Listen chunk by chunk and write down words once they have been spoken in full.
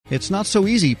It's not so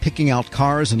easy picking out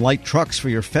cars and light trucks for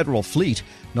your federal fleet.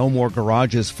 No more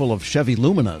garages full of Chevy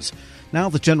Luminas. Now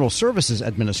the General Services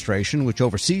Administration, which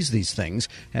oversees these things,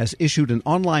 has issued an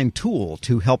online tool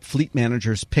to help fleet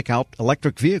managers pick out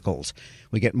electric vehicles.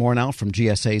 We get more now from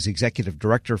GSA's Executive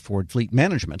Director for Fleet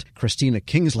Management, Christina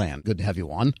Kingsland. Good to have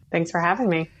you on. Thanks for having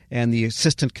me. And the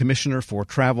Assistant Commissioner for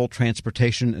Travel,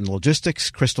 Transportation, and Logistics,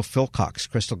 Crystal Philcox.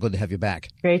 Crystal, good to have you back.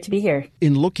 Great to be here.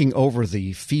 In looking over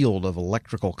the field of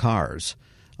electrical cars,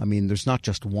 I mean, there's not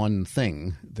just one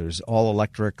thing. There's all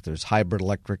electric, there's hybrid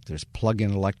electric, there's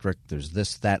plug-in electric, there's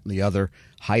this, that, and the other.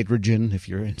 Hydrogen, if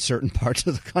you're in certain parts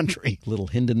of the country, little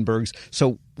Hindenburgs.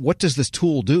 So what does this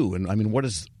tool do? And I mean,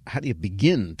 how do you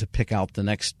begin to pick out the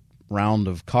next round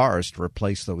of cars to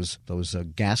replace those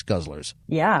gas guzzlers?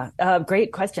 Yeah,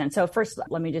 great question. So first,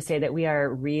 let me just say that we are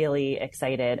really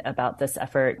excited about this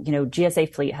effort. You know,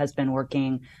 GSA Fleet has been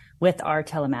working with our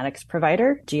telematics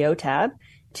provider, GeoTab,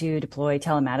 to deploy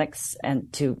telematics and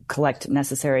to collect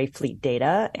necessary fleet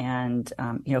data and,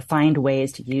 find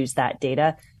ways to use that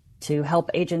data to help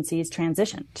agencies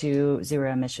transition to zero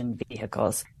emission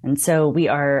vehicles. And so we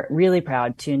are really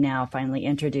proud to now finally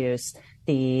introduce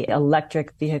the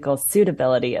Electric Vehicle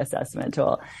Suitability Assessment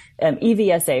Tool,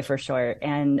 EVSA for short.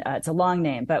 And it's a long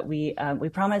name, but we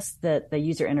promise that the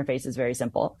user interface is very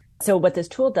simple. So what this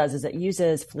tool does is it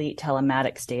uses fleet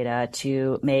telematics data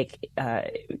to make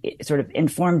sort of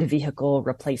informed vehicle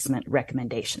replacement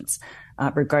recommendations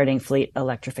regarding fleet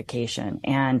electrification.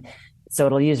 And so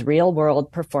it'll use real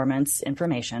world performance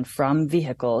information from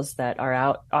vehicles that are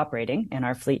out operating in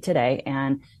our fleet today.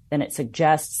 And then it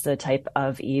suggests the type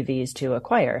of EVs to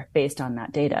acquire based on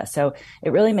that data. So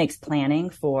it really makes planning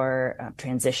for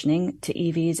transitioning to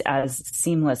EVs as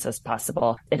seamless as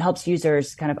possible. It helps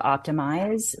users kind of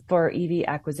optimize for EV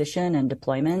acquisition and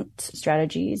deployment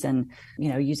strategies and,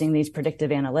 using these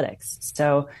predictive analytics.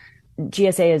 So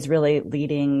GSA is really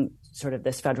leading sort of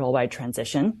this federal-wide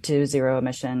transition to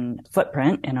zero-emission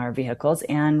footprint in our vehicles.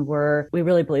 And we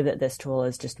really believe that this tool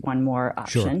is just one more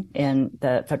option in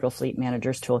the Federal Fleet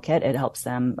Manager's Toolkit. It helps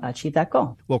them achieve that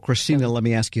goal. Well, Christina, let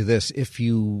me ask you this. If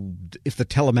the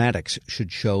telematics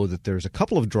should show that there's a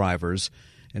couple of drivers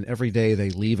and every day they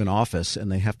leave an office and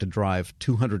they have to drive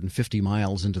 250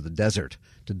 miles into the desert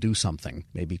to do something,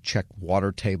 maybe check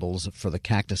water tables for the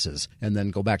cactuses, and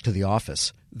then go back to the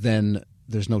office, then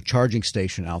there's no charging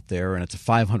station out there and it's a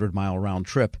 500-mile round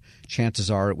trip,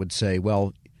 chances are it would say,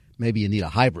 well, maybe you need a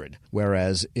hybrid.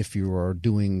 Whereas if you are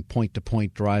doing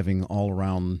point-to-point driving all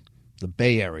around the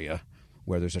Bay Area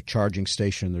where there's a charging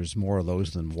station, there's more of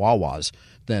those than Wawas,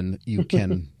 then you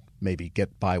can maybe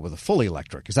get by with a fully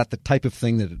electric. Is that the type of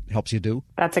thing that it helps you do?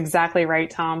 That's exactly right,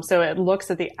 Tom. So it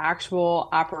looks at the actual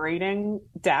operating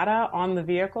data on the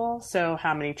vehicle. So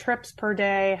how many trips per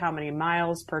day, how many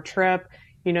miles per trip.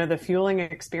 The fueling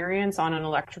experience on an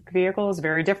electric vehicle is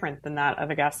very different than that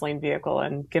of a gasoline vehicle.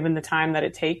 And given the time that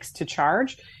it takes to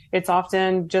charge, it's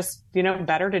often just,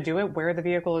 better to do it where the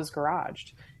vehicle is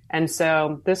garaged. And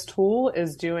so this tool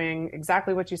is doing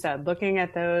exactly what you said, looking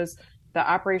at the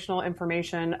operational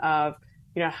information of,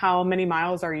 how many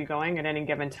miles are you going at any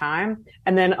given time,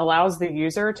 and then allows the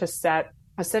user to set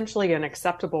essentially an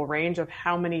acceptable range of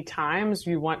how many times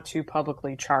you want to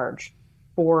publicly charge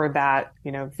for that,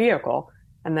 vehicle.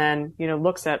 And then,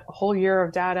 looks at a whole year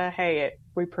of data. Hey,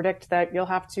 we predict that you'll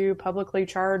have to publicly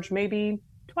charge maybe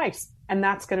twice. And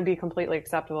that's going to be completely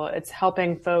acceptable. It's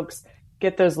helping folks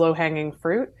get those low-hanging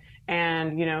fruit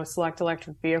and, select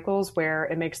electric vehicles where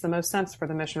it makes the most sense for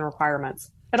the mission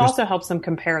requirements. It also helps them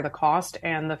compare the cost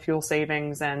and the fuel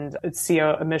savings and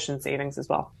CO emission savings as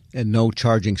well. And no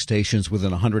charging stations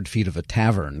within 100 feet of a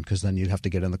tavern, because then you'd have to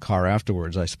get in the car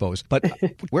afterwards, I suppose. But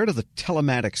where do the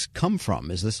telematics come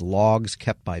from? Is this logs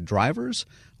kept by drivers,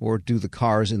 or do the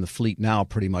cars in the fleet now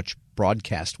pretty much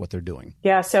broadcast what they're doing?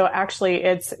 Yeah, so actually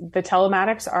the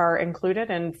telematics are included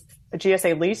in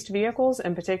GSA leased vehicles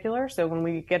in particular. So when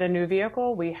we get a new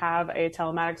vehicle, we have a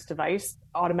telematics device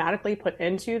automatically put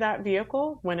into that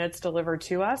vehicle when it's delivered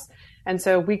to us. And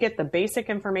so we get the basic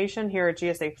information here at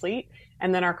GSA Fleet.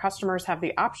 And then our customers have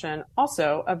the option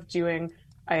also of doing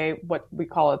what we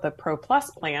call it the Pro Plus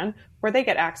plan, where they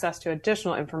get access to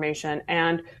additional information.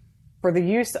 And for the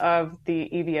use of the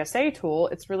EVSA tool,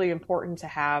 it's really important to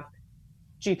have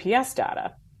GPS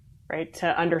data, right?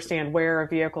 To understand where a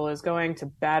vehicle is going, to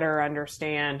better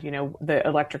understand, the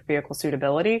electric vehicle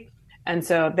suitability. And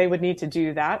so they would need to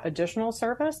do that additional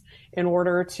service in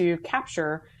order to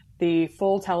capture the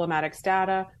full telematics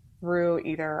data through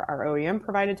either our OEM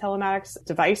provided telematics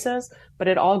devices, but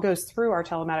it all goes through our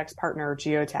telematics partner,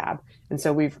 GeoTab. And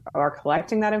so we are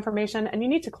collecting that information, and you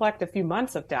need to collect a few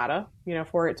months of data,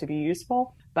 for it to be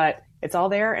useful. but it's all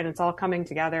there and it's all coming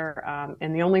together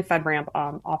in the only FedRAMP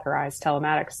authorized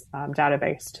telematics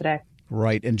database today.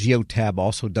 Right. And Geotab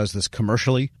also does this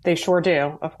commercially? They sure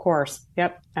do, of course.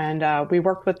 Yep. And we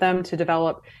worked with them to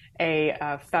develop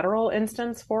a federal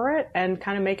instance for it and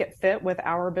kind of make it fit with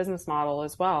our business model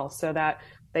as well, so that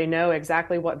they know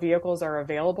exactly what vehicles are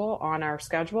available on our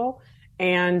schedule.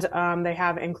 And they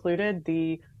have included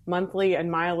the monthly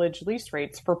and mileage lease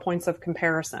rates for points of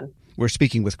comparison. We're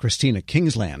speaking with Christina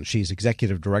Kingsland. She's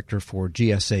Executive Director for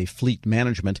GSA Fleet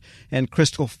Management, and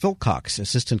Crystal Philcox,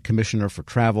 Assistant Commissioner for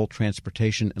Travel,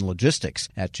 Transportation, and Logistics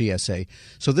at GSA.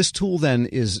 So this tool then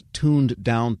is tuned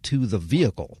down to the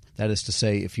vehicle. That is to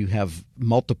say, if you have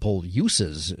multiple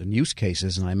uses and use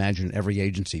cases, and I imagine every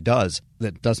agency does,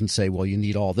 that doesn't say, well, you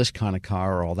need all this kind of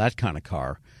car or all that kind of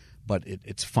car, but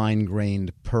it's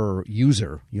fine-grained per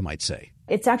user, you might say.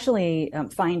 It's actually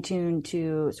fine-tuned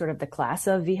to sort of the class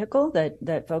of vehicle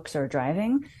that folks are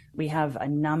driving. We have a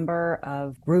number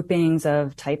of groupings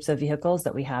of types of vehicles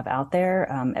that we have out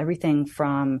there, everything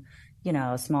from,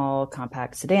 small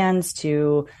compact sedans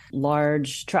to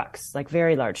large trucks, like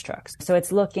very large trucks. So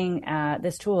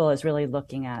this tool is really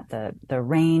looking at the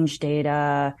range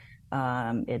data.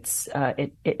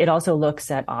 It also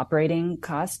looks at operating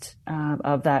cost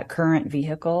of that current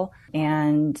vehicle,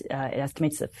 and it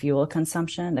estimates the fuel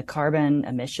consumption, the carbon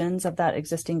emissions of that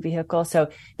existing vehicle. So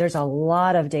there's a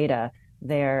lot of data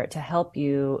there to help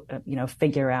you,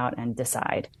 figure out and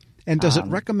decide. And does it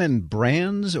recommend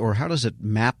brands, or how does it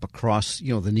map across,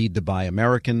 the need to buy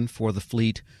American for the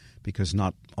fleet? Because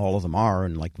not all of them are,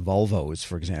 and like Volvo's,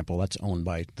 for example, that's owned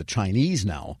by the Chinese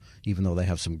now, even though they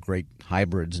have some great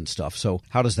hybrids and stuff. So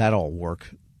how does that all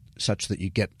work such that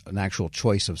you get an actual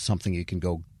choice of something you can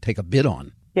go take a bid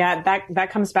on? Yeah,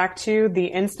 that comes back to the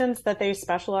instance that they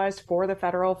specialized for the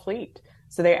federal fleet.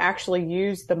 So they actually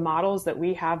use the models that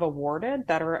we have awarded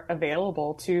that are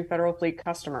available to federal fleet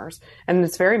customers. And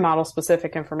it's very model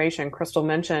specific information. Crystal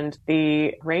mentioned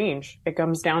the range. It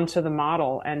comes down to the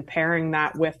model and pairing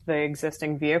that with the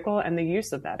existing vehicle and the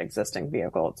use of that existing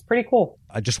vehicle. It's pretty cool.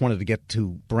 I just wanted to get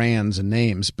to brands and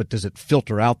names, but does it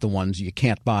filter out the ones you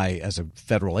can't buy as a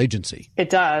federal agency? It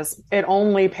does. It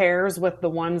only pairs with the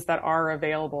ones that are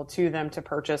available to them to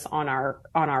purchase on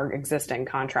our existing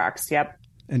contracts. Yep.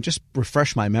 And just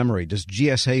refresh my memory, does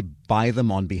GSA buy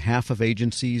them on behalf of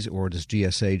agencies, or does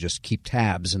GSA just keep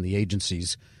tabs and the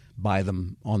agencies buy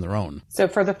them on their own? So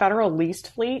for the federal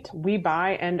leased fleet, we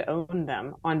buy and own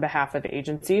them on behalf of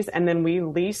agencies, and then we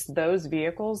lease those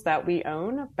vehicles that we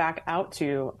own back out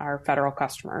to our federal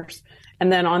customers.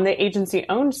 And then on the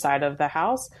agency-owned side of the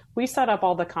house, we set up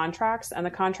all the contracts, and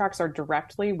the contracts are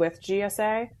directly with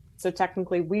GSA. So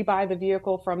technically, we buy the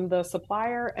vehicle from the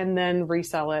supplier and then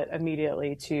resell it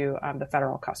immediately to the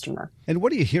federal customer. And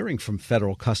what are you hearing from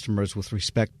federal customers with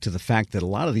respect to the fact that a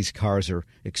lot of these cars are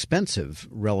expensive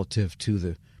relative to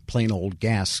the plain old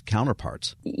gas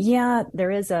counterparts? Yeah,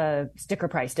 there is a sticker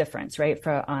price difference, right,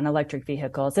 on electric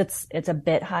vehicles. It's a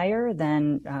bit higher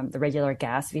than the regular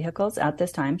gas vehicles at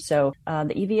this time. So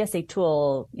the EVSA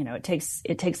tool, it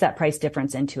takes that price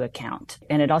difference into account,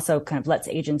 and it also kind of lets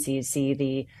agencies see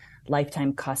the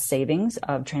lifetime cost savings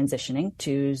of transitioning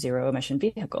to zero emission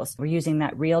vehicles. We're using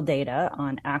that real data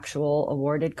on actual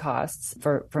awarded costs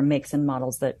for makes and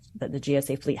models that the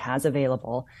GSA fleet has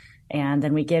available. And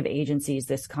then we give agencies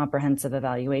this comprehensive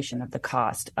evaluation of the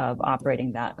cost of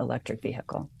operating that electric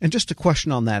vehicle. And just a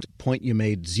question on that point you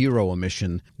made, zero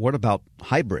emission. What about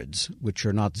hybrids, which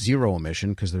are not zero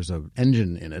emission because there's an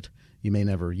engine in it? You may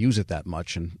never use it that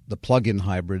much. And the plug-in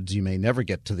hybrids, you may never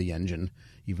get to the engine,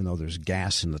 even though there's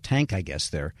gas in the tank, I guess,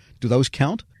 there. Do those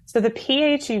count? So the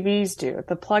PHEVs do.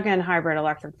 The plug-in hybrid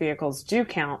electric vehicles do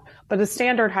count, but the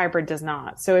standard hybrid does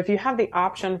not. So if you have the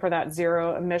option for that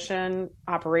zero emission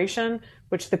operation,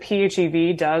 which the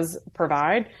PHEV does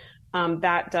provide,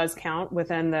 that does count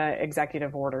within the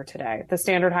executive order today. The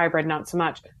standard hybrid, not so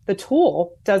much. The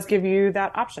tool does give you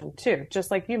that option too, just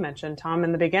like you mentioned, Tom,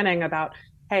 in the beginning about,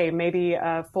 hey, maybe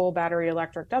a full battery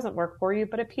electric doesn't work for you,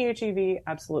 but a PHEV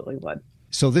absolutely would.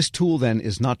 So this tool then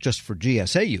is not just for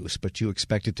GSA use, but you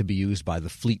expect it to be used by the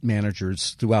fleet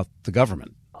managers throughout the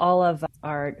government. All of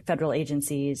our federal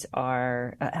agencies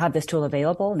have this tool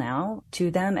available now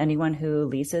to them. Anyone who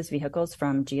leases vehicles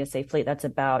from GSA Fleet, that's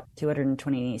about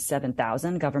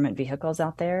 227,000 government vehicles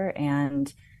out there.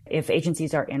 And if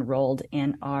agencies are enrolled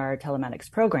in our telematics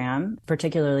program,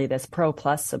 particularly this Pro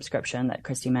Plus subscription that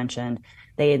Christy mentioned,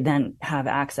 they then have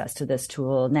access to this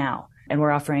tool now. And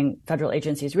we're offering federal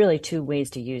agencies really two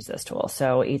ways to use this tool.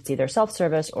 So it's either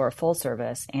self-service or full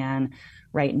service. And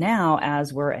right now,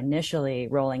 as we're initially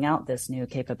rolling out this new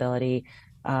capability,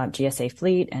 GSA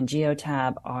Fleet and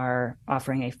GeoTab are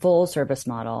offering a full service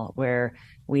model where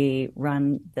we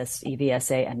run this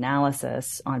EVSA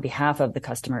analysis on behalf of the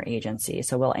customer agency.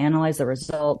 So we'll analyze the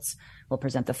results, we'll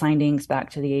present the findings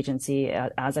back to the agency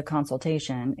as a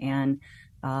consultation, and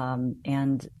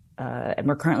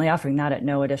we're currently offering that at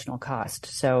no additional cost.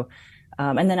 So,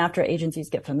 and then after agencies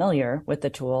get familiar with the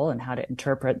tool and how to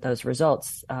interpret those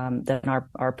results, then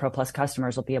our Pro Plus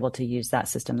customers will be able to use that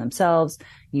system themselves,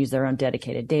 use their own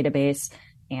dedicated database,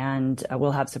 and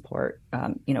we'll have support,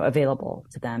 available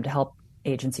to them to help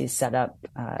agencies set up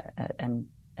and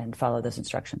follow those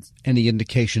instructions. Any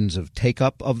indications of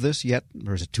take-up of this yet,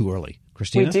 or is it too early?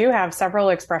 Christina? We do have several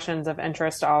expressions of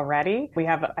interest already. We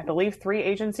have, I believe, 3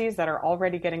 agencies that are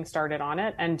already getting started on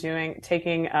it and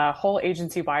taking a whole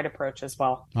agency-wide approach as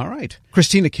well. All right.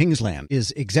 Christina Kingsland is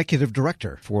Executive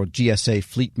Director for GSA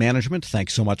Fleet Management.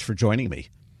 Thanks so much for joining me.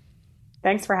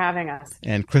 Thanks for having us.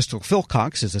 And Crystal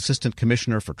Philcox is Assistant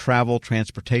Commissioner for Travel,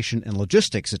 Transportation, and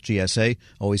Logistics at GSA.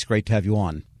 Always great to have you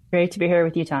on. Great to be here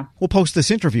with you, Tom. We'll post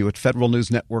this interview at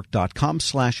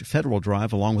federalnewsnetwork.com/Federal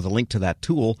Drive, along with a link to that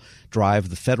tool. Drive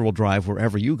the Federal Drive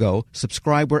wherever you go.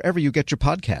 Subscribe wherever you get your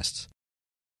podcasts.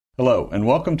 Hello, and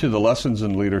welcome to the Lessons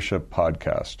in Leadership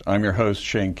podcast. I'm your host,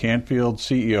 Shane Canfield,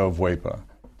 CEO of WEPA.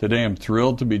 Today I'm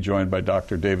thrilled to be joined by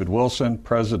Dr. David Wilson,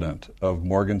 President of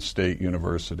Morgan State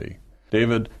University.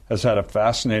 David has had a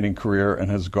fascinating career and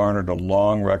has garnered a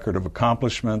long record of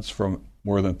accomplishments from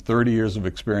more than 30 years of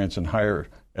experience in higher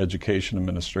education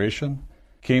administration.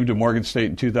 Came to Morgan State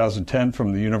in 2010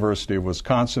 from the University of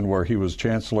Wisconsin, where he was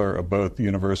chancellor of both the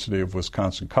University of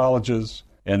Wisconsin Colleges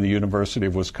and the University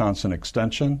of Wisconsin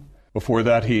Extension. Before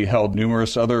that, he held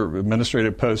numerous other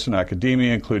administrative posts in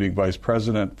academia, including vice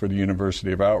president for the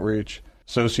University of Outreach,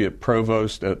 associate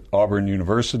provost at Auburn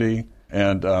University,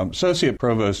 and associate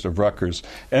provost of Rutgers.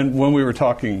 And when we were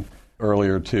talking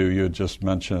earlier, too, you had just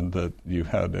mentioned that you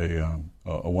had a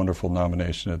wonderful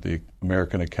nomination at the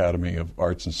American Academy of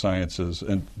Arts and Sciences.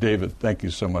 And David, thank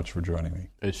you so much for joining me.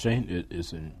 Shane, it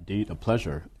is indeed a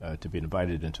pleasure to be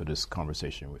invited into this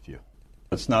conversation with you.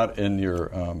 It's not in your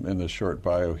in the short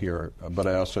bio here, but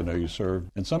I also know you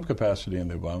served in some capacity in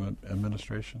the Obama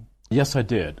administration. Yes, I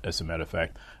did, as a matter of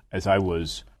fact. As I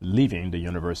was leaving the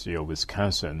University of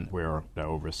Wisconsin, where I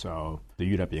oversaw the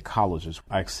UW colleges,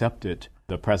 I accepted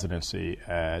the presidency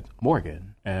at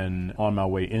Morgan. And on my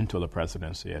way into the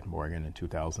presidency at Morgan in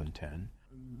 2010,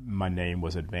 my name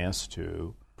was advanced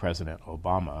to President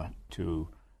Obama to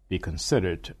be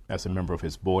considered as a member of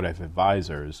his board of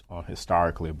advisors on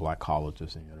historically black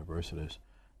colleges and universities.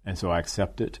 And so I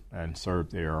accepted and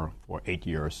served there for 8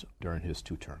 years during his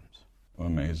 2 terms.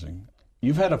 Amazing.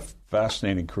 You've had a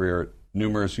fascinating career at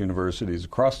numerous universities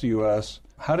across the U.S.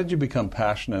 How did you become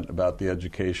passionate about the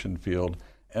education field,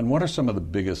 and what are some of the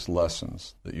biggest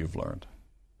lessons that you've learned?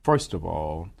 First of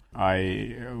all,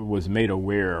 I was made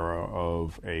aware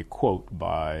of a quote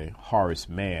by Horace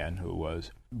Mann, who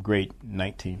was a great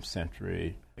 19th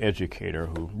century educator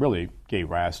who really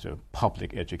gave rise to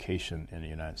public education in the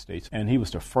United States. And he was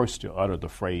the first to utter the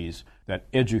phrase that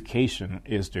education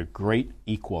is the great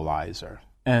equalizer.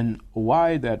 And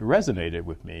why that resonated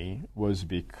with me was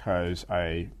because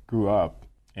I grew up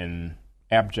in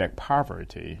abject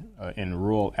poverty in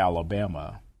rural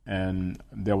Alabama, and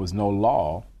there was no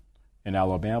law in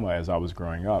Alabama as I was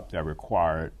growing up that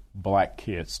required black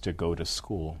kids to go to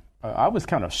school. I was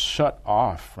kind of shut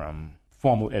off from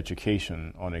formal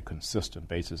education on a consistent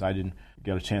basis. I didn't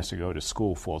get a chance to go to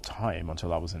school full time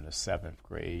until I was in the 7th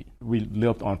grade. We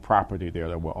lived on property there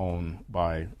that were owned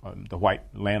by the white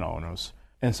landowners.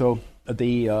 And so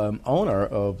the owner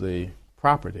of the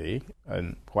property, a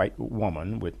white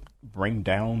woman, would bring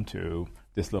down to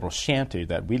this little shanty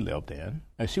that we lived in,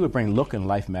 and she would bring Look and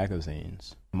Life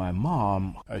magazines. My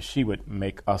mom, she would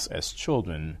make us as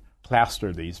children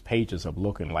plaster these pages of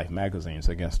Look and Life magazines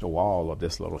against the wall of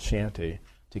this little shanty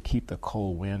to keep the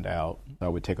cold wind out. I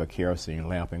would take a kerosene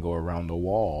lamp and go around the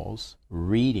walls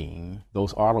reading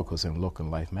those articles in Look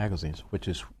and Life magazines, which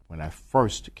is when I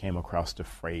first came across the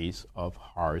phrase of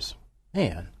Horace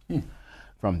Mann.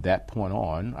 From that point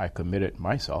on, I committed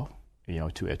myself,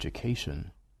 to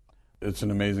education. It's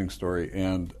an amazing story,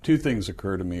 and 2 things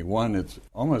occur to me. One, it's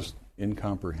almost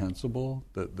incomprehensible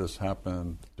that this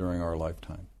happened during our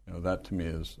lifetime. That to me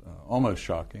is almost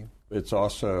shocking. It's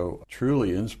also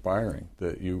truly inspiring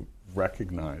that you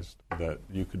recognized that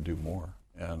you could do more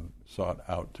and sought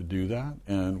out to do that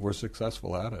and were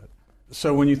successful at it.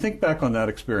 So when you think back on that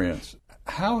experience,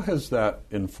 how has that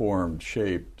informed,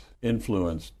 shaped,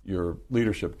 influenced your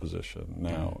leadership position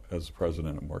now as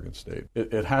president of Morgan State?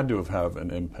 It had to have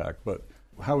an impact, but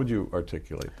how would you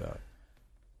articulate that?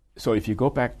 So if you go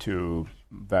back to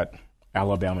that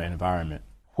Alabama environment,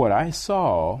 what I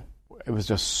saw, it was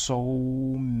just so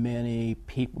many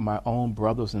people, my own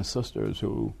brothers and sisters,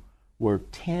 who were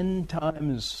 10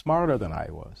 times smarter than I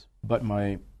was. But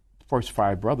my first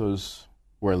 5 brothers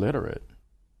were illiterate.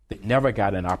 They never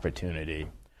got an opportunity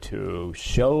to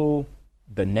show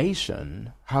the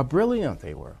nation how brilliant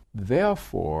they were.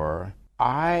 Therefore,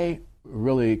 I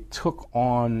really took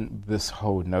on this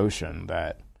whole notion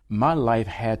that my life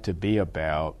had to be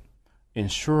about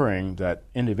ensuring that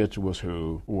individuals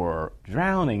who were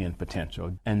drowning in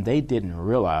potential and they didn't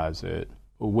realize it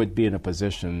would be in a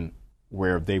position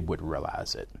where they would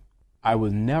realize it. I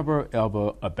was never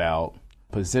ever about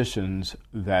positions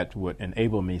that would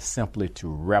enable me simply to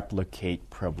replicate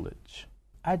privilege.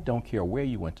 I don't care where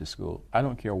you went to school. I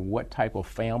don't care what type of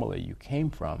family you came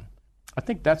from. I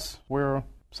think that's where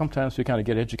sometimes we kind of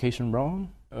get education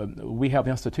wrong. We have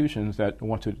institutions that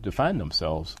want to define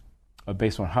themselves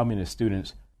based on how many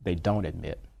students they don't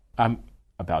admit. I'm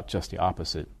about just the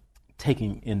opposite,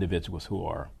 taking individuals who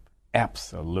are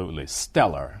absolutely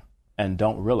stellar and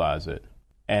don't realize it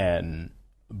and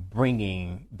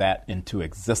bringing that into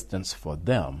existence for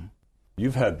them.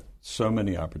 You've had so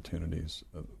many opportunities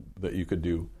that you could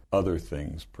do other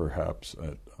things, perhaps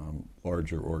at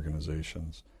larger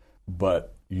organizations.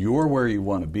 But you're where you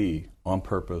want to be on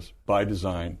purpose, by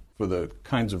design, for the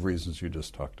kinds of reasons you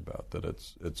just talked about, that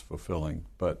it's fulfilling.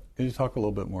 But can you talk a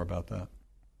little bit more about that?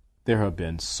 There have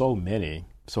been so many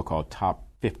so-called top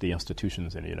 50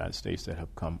 institutions in the United States that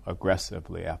have come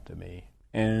aggressively after me.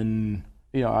 And,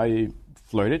 I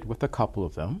flirted with a couple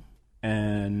of them,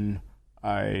 and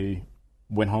I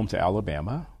went home to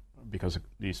Alabama because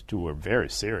these two were very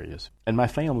serious. And my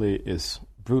family is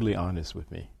brutally honest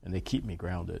with me, and they keep me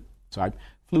grounded. So I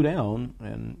flew down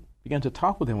and began to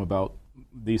talk with them about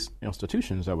these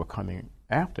institutions that were coming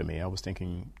after me. I was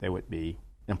thinking they would be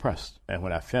impressed. And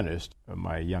when I finished,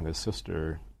 my youngest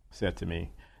sister said to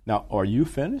me, "Now, are you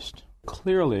finished?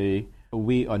 Clearly,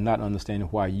 we are not understanding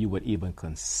why you would even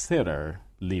consider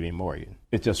leaving Morgan."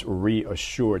 It just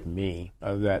reassured me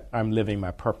that I'm living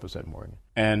my purpose at Morgan.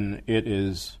 And it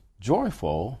is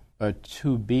joyful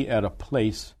to be at a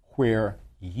place where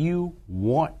you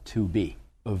want to be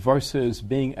versus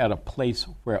being at a place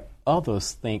where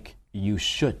others think you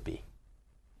should be.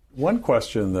 One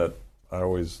question that I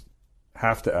always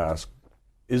have to ask,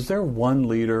 is there one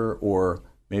leader or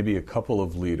maybe a couple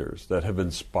of leaders that have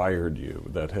inspired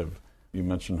you, you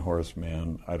mentioned Horace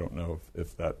Mann, I don't know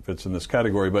if that fits in this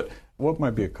category, but what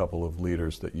might be a couple of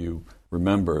leaders that you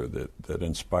remember that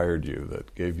inspired you,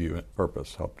 that gave you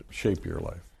purpose, helped shape your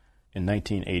life? In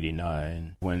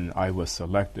 1989, when I was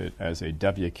selected as a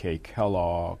W.K.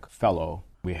 Kellogg Fellow,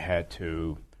 we had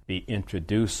to be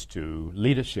introduced to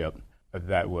leadership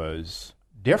that was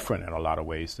different in a lot of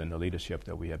ways than the leadership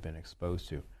that we had been exposed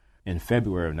to. In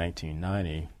February of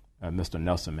 1990, Mr.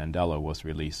 Nelson Mandela was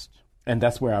released. And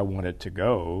that's where I wanted to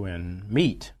go and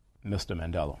meet Mr.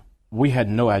 Mandela. We had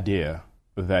no idea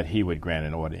that he would grant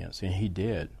an audience, and he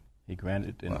did. He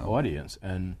granted an audience,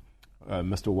 and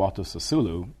Mr. Walter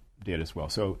Sisulu did as well.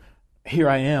 So here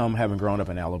I am, having grown up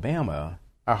in Alabama.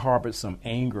 I harbored some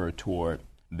anger toward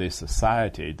the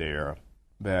society there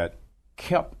that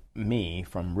kept me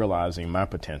from realizing my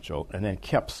potential and then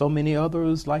kept so many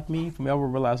others like me from ever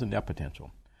realizing their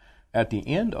potential. At the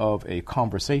end of a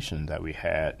conversation that we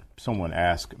had, someone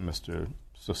asked Mr.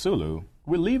 Sisulu,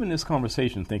 "We're leaving this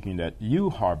conversation thinking that you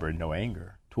harbor no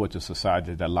anger towards a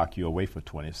society that locked you away for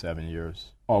 27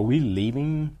 years. Are we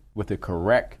leaving with the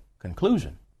correct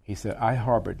conclusion?" He said, "I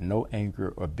harbored no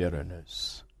anger or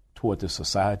bitterness toward the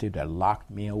society that locked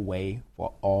me away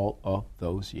for all of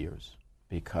those years,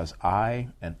 because I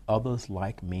and others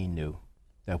like me knew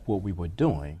that what we were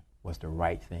doing was the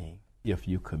right thing. If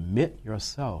you commit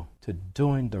yourself to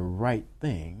doing the right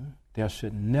thing, there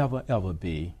should never, ever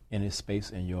be any space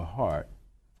in your heart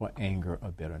for anger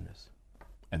or bitterness."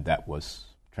 And that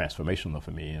was transformational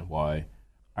for me, and why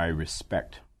I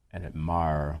respect and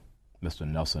admire Mr.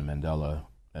 Nelson Mandela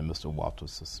and Mr. Walter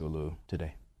Sisulu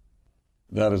today.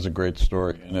 That is a great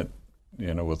story, and it,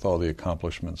 with all the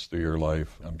accomplishments through your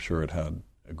life, I'm sure it had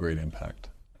a great impact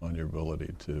on your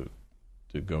ability to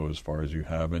go as far as you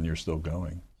have, and you're still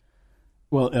going.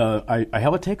 Well, I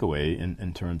have a takeaway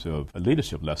in terms of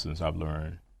leadership lessons I've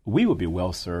learned. We would be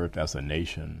well served as a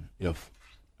nation if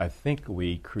I think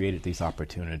we created these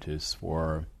opportunities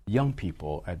for young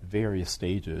people at various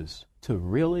stages to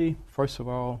really, first of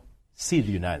all, see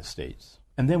the United States.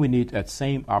 And then we need that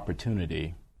same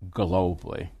opportunity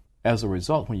globally. As a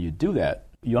result, when you do that,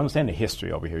 you understand the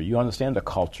history over here, you understand the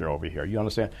culture over here, and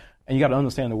you got to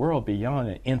understand the world beyond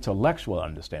an intellectual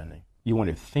understanding. you want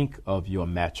to think of your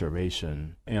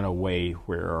maturation in a way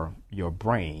where your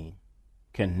brain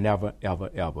can never, ever,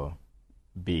 ever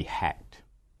be hacked.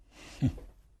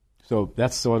 So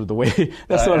that's sort of the way.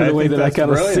 That's sort of the way that I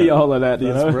kind of see all of that.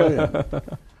 That's brilliant.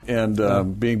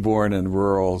 And being born in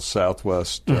rural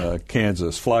Southwest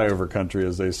Kansas, flyover country,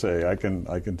 as they say, I can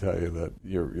tell you that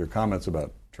your comments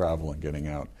about travel and getting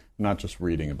out, not just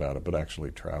reading about it, but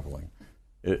actually traveling,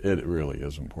 it really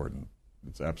is important.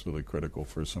 It's absolutely critical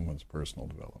for someone's personal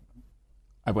development.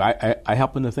 I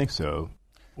happen to think so.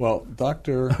 Well,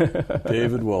 Dr.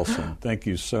 David Wilson, thank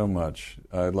you so much.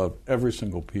 I love every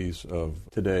single piece of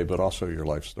today, but also your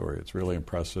life story. It's really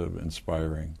impressive,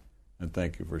 inspiring, and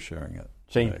thank you for sharing it.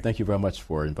 Shane, today. Thank you very much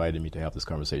for inviting me to have this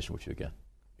conversation with you again.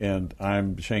 And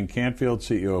I'm Shane Canfield,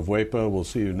 CEO of WEPA. We'll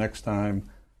see you next time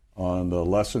on the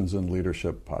Lessons in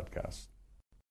Leadership podcast.